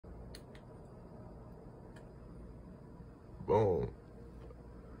Boom.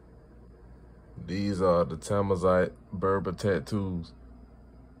 These are the Tamazite Berber tattoos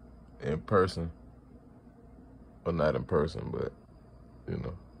in person. Well, not in person, but, you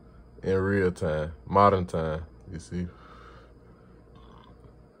know, in real time, modern time, you see.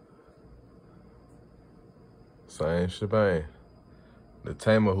 Same shebang. The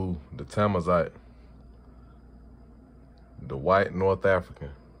Tamahu, the Tamazite, the white North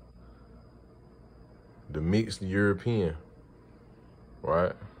African, the mixed European,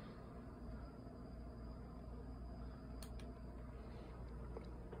 right?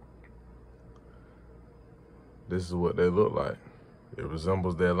 This is what they look like. It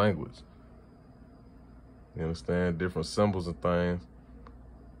resembles their language. You understand? Different symbols and things.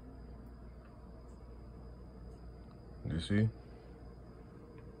 You see?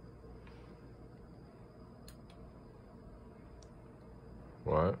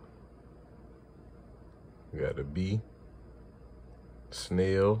 Right? You got the bee,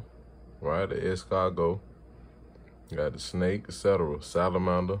 snail, right? The escargot. You got the snake, etc.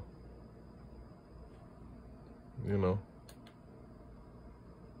 Salamander. You know.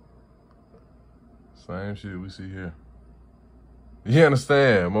 Same shit we see here. You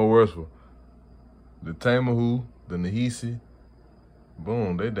understand? More worshipful. The Tamahu, the Nahisi,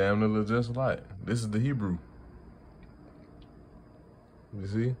 boom, they damn near look just alike. This is the Hebrew. You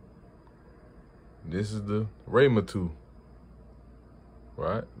see? This is the Raymatu,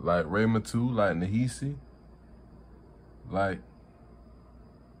 right? Like Raymatu, like Nahisi, like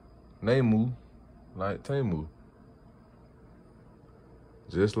Namu, like Tamu.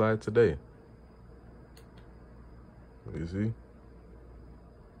 Just like today. You see?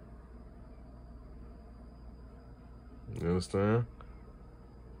 You understand?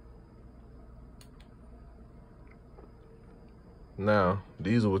 Now,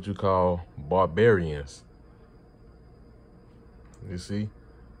 these are what you call barbarians. You see?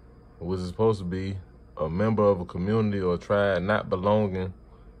 Which is supposed to be a member of a community or tribe not belonging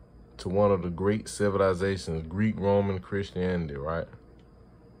to one of the great civilizations, Greek, Roman, Christianity, right?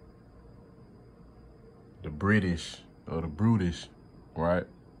 The British, or the brutish, right?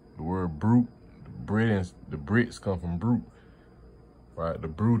 The word brute, the Brits come from brute, right? The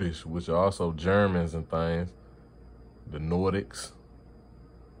brutish, which are also Germans and things. The Nordics,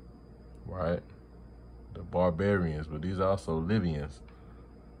 right? The barbarians, but these are also Libyans,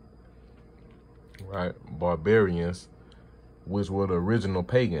 right? Barbarians, which were the original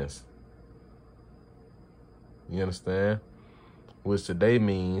pagans. You understand? Which today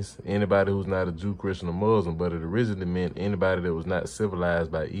means anybody who's not a Jew, Christian, or Muslim, but it originally meant anybody that was not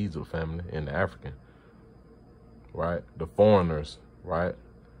civilized by Egypt family and the African, right? The foreigners, right?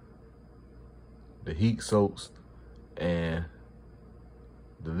 The Hyksos and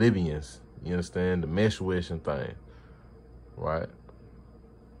the Libyans, you understand? The Meshwish and thing, right?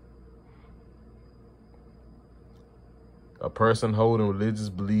 A person holding religious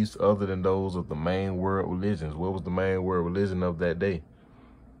beliefs other than those of the main world religions. What was the main world religion of that day?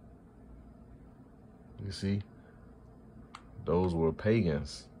 You see? Those were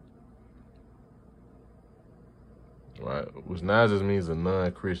pagans. Right? Which now just means a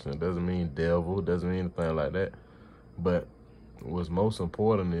non-Christian. It doesn't mean devil. It doesn't mean anything like that. But what's most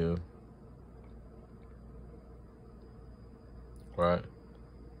important is, right?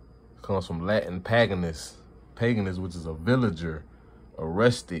 It comes from Latin paganus. Paganus, which is a villager, a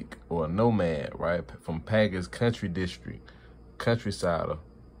rustic, or a nomad, right? From pagan's country district, countryside.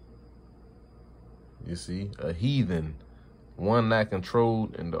 You see? A heathen, one not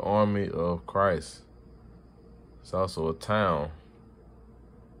controlled in the army of Christ. It's also a town,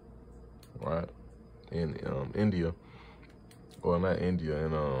 right? In India, or not India,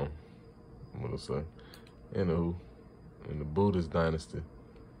 in what do I say? In the Buddhist dynasty.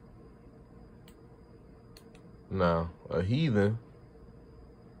 Now, a heathen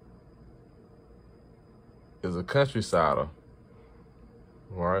is a countrysider,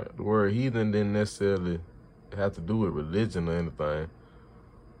 right? The word heathen didn't necessarily have to do with religion or anything,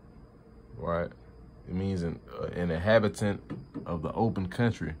 right? It means an inhabitant of the open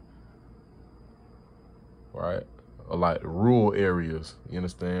country, right? Or like rural areas, you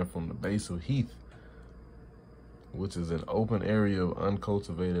understand, from the base of heath, which is an open area of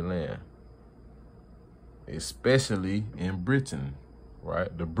uncultivated land. Especially in Britain,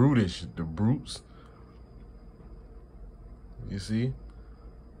 right? The brutish, the brutes, you see?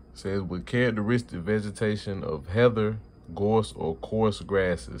 Says with characteristic vegetation of heather, gorse, or coarse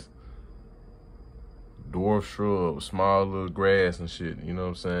grasses. Dwarf shrubs, small little grass and shit, you know what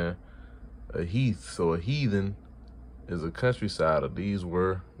I'm saying? A heath, so a heathen is a countryside. These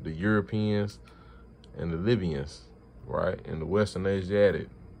were the Europeans and the Libyans, right? In the Western Asiatic,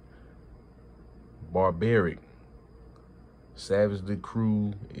 barbaric, savagely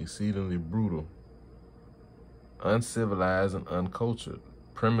cruel, exceedingly brutal, uncivilized and uncultured,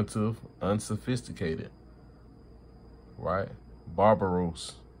 primitive, unsophisticated, right?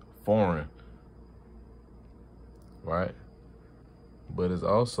 Barbaros, foreign, right? But it's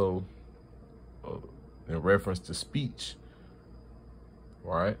also in reference to speech,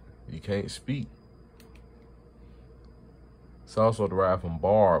 right? You can't speak. It's also derived from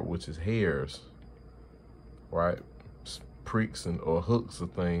barb, which is hairs, right? Pricks or hooks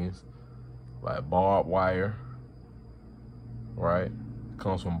of things, like barbed wire, right? It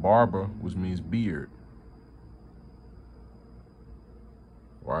comes from barber, which means beard,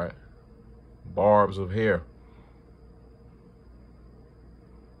 right? Barbs of hair.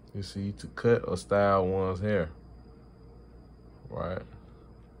 You see, to cut or style one's hair, right?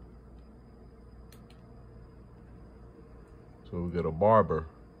 So we get a barber,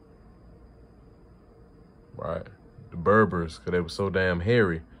 right? The Berbers, because they were so damn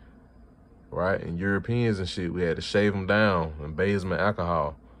hairy, right? And Europeans and shit, we had to shave them down and bathe them in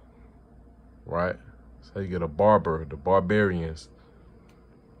alcohol, right? So you get a barber, the barbarians.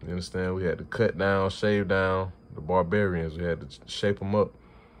 You understand? We had to cut down, shave down the barbarians. We had to shape them up.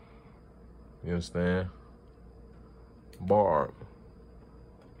 You understand? Barb.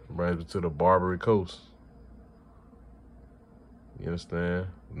 Brings me to the Barbary Coast. You understand?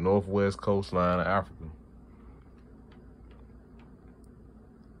 Northwest coastline of Africa.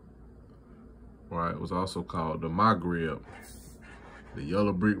 Right, it was also called the Maghreb, the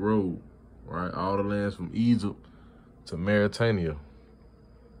Yellow Brick Road, right? All the lands from Egypt to Mauritania.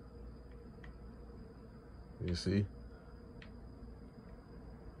 You see?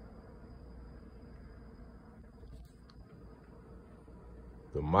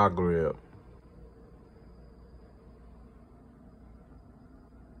 The Maghreb.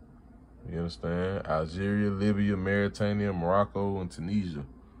 You understand? Algeria, Libya, Mauritania, Morocco, and Tunisia.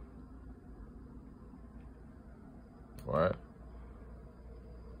 Right?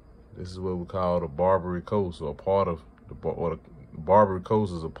 This is what we call the Barbary Coast, or part of the Barbary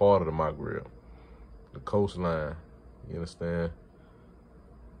Coast is a part of the Maghreb, the coastline. You understand?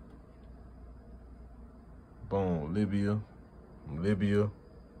 Boom, Libya, from Libya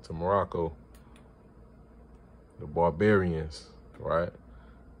to Morocco, the barbarians, right?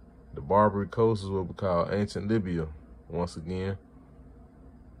 The Barbary Coast is what we call ancient Libya, once again.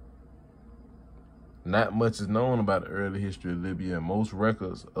 Not much is known about the early history of Libya, and most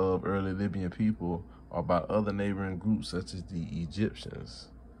records of early Libyan people are about other neighboring groups such as the Egyptians.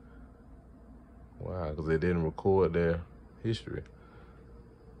 Wow, because they didn't record their history.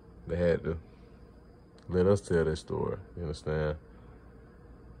 They had to let us tell their story, you understand?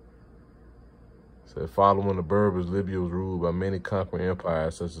 So following the Berbers, Libya was ruled by many conquering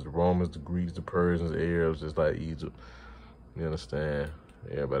empires such as the Romans, the Greeks, the Persians, the Arabs, just like Egypt. You understand?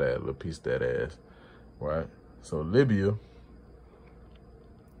 Everybody had a little piece of that ass. Right? So Libya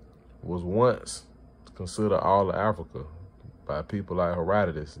was once considered all of Africa by people like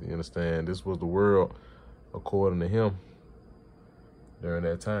Herodotus. You understand? This was the world according to him during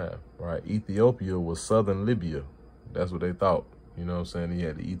that time, right? Ethiopia was southern Libya. That's what they thought. You know what I'm saying? You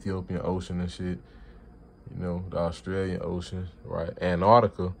had the Ethiopian Ocean and shit. You know, the Australian Ocean, right?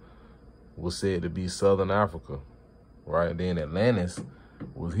 Antarctica was said to be southern Africa, right? Then Atlantis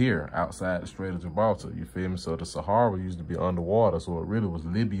was here outside the Strait of Gibraltar, you feel me? So the Sahara used to be underwater, so it really was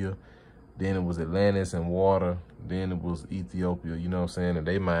Libya, then it was Atlantis and water, then it was Ethiopia, you know what I'm saying? And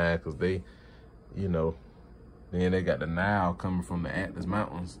they mind, because they, you know, then they got the Nile coming from the Atlas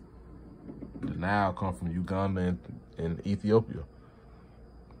Mountains. The Nile come from Uganda and Ethiopia.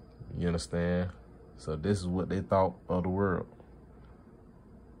 You understand? So this is what they thought of the world.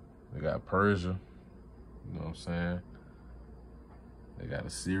 They got Persia, you know what I'm saying? They got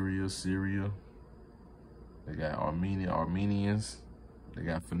Assyria, Syria. They got Armenians. They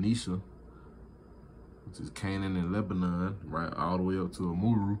got Phoenicia, which is Canaan and Lebanon, right, all the way up to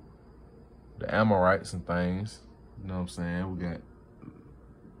Amuru. The Amorites and things, you know what I'm saying? We got,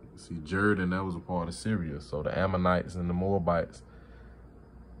 see, Jordan, that was a part of Syria. So the Ammonites and the Moabites,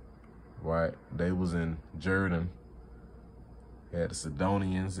 right, they was in Jordan. They had the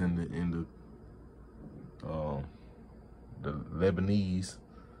Sidonians and the Lebanese,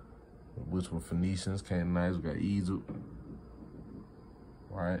 which were Phoenicians, Canaanites. We got Egypt,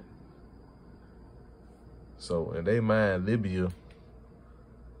 right? So in their mind, Libya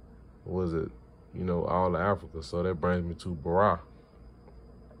was it, you know, all of Africa. So that brings me to Bara,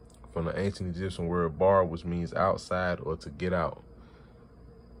 from the ancient Egyptian word bar, which means outside or to get out,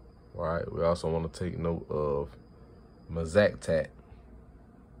 right? We also want to take note of Mazaktat,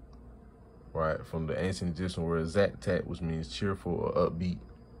 right? From the ancient Egyptian word zaktat, which means cheerful or upbeat.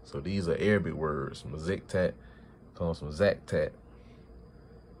 So these are Arabic words. Mazaktat comes from zaktat.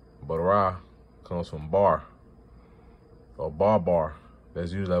 Barah comes from bar or bar.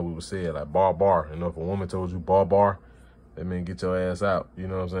 That's usually how we would say it, like bar. You know, if a woman told you bar, that means get your ass out. You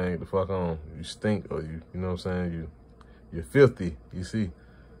know what I'm saying? Get the fuck on. You stink, or you know what I'm saying? You're filthy. You see?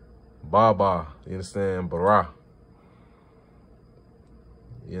 Bar. You understand? Barah.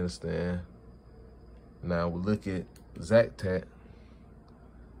 You understand? Now we look at zaktat,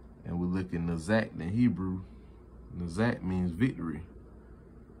 and we look at nazak in Hebrew. Nazak means victory.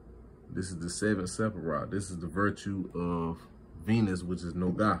 This is the seventh separate. This is the virtue of Venus, which is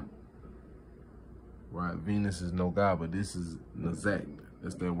Nogah. Right? Venus is Nogah, but this is Nazak.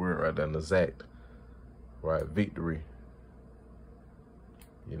 That's that word right there, Nazak. Right? Victory.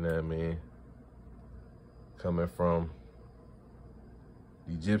 You know what I mean? Coming from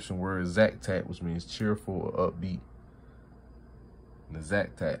the Egyptian word zaktat, which means cheerful or upbeat.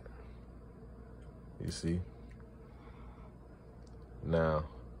 Nazaktat. You see? Now,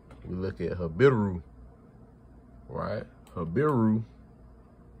 we look at Habiru, right? Habiru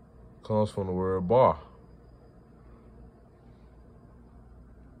comes from the word bar.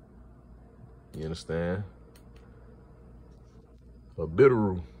 You understand?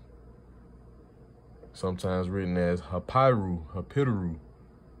 Habiru, sometimes written as Hapiru,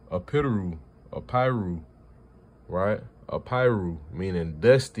 Apiru, right? Apiru, meaning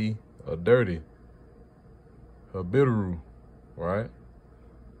dusty or dirty. Habiru, right?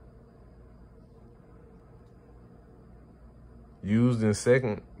 Used in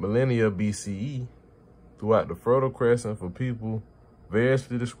 2nd millennia BCE throughout the Fertile Crescent for people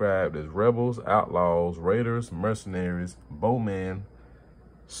variously described as rebels, outlaws, raiders, mercenaries, bowmen,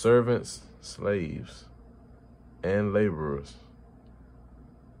 servants, slaves, and laborers.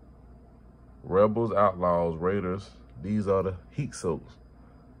 Rebels, outlaws, raiders, these are the Hyksos,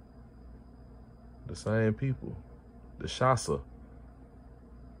 the same people, the Shasa,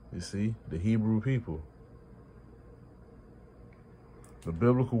 you see, the Hebrew people. The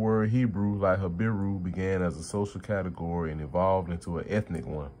biblical word Hebrew, like Habiru, began as a social category and evolved into an ethnic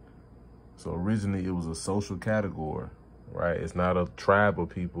one. So originally it was a social category, right? It's not a tribe of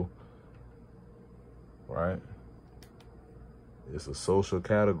people, right? It's a social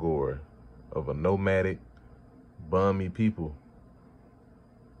category of a nomadic, bummy people.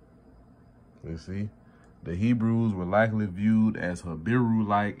 You see? The Hebrews were likely viewed as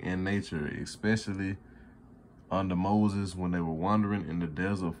Habiru-like in nature, especially under Moses when they were wandering in the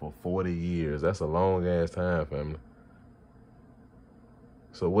desert for 40 years. That's a long ass time, family.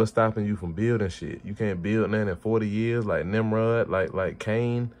 So what's stopping you from building shit? You can't build nothing in 40 years like Nimrod, like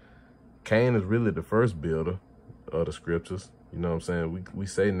Cain. Cain is really the first builder of the scriptures. You know what I'm saying? We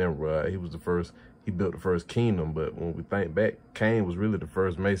say Nimrod, he was the first, he built the first kingdom, but when we think back, Cain was really the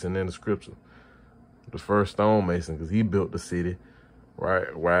first mason in the scripture. The first stone mason, because he built the city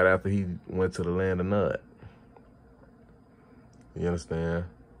right after he went to the land of Nod. You understand?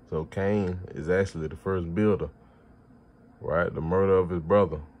 So Cain is actually the first builder, right? The murder of his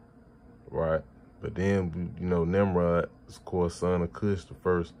brother, right? But then, you know, Nimrod is, of course, son of Cush, the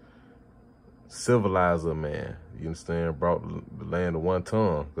first civilizer man. You understand? Brought the land of one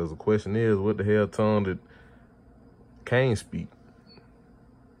tongue. Because the question is, what the hell tongue did Cain speak?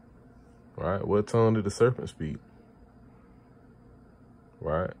 Right? What tongue did the serpent speak?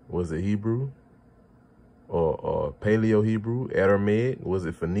 Right? Was it Hebrew? Or Paleo-Hebrew, Aramaic? Was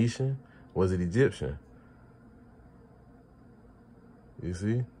it Phoenician? Was it Egyptian? You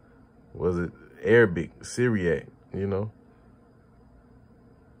see? Was it Arabic, Syriac, you know?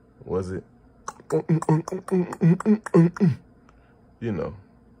 Was it, you know?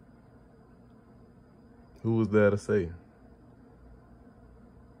 Who was there to say?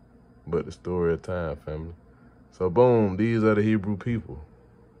 But the story of time, family. So boom, these are the Hebrew people.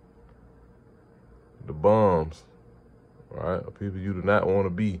 The bombs, right? People you do not want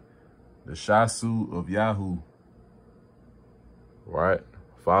to be. The Shasu of Yahoo, right?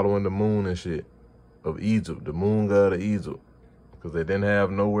 Following the moon and shit of Egypt, the moon god of Egypt. Because they didn't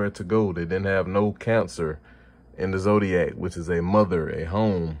have nowhere to go. They didn't have no Cancer in the zodiac, which is a mother, a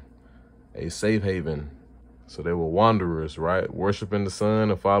home, a safe haven. So they were wanderers, right? Worshiping the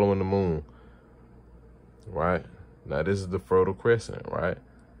sun and following the moon, right? Now this is the Fertile Crescent, right?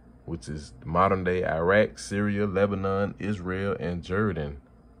 Which is modern day Iraq, Syria, Lebanon, Israel, and Jordan.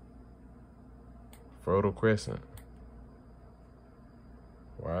 Fertile Crescent,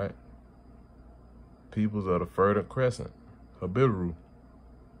 right? Peoples of the Fertile Crescent, Habiru.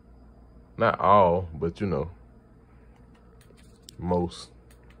 Not all, but you know, most.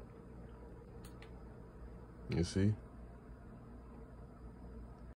 You see?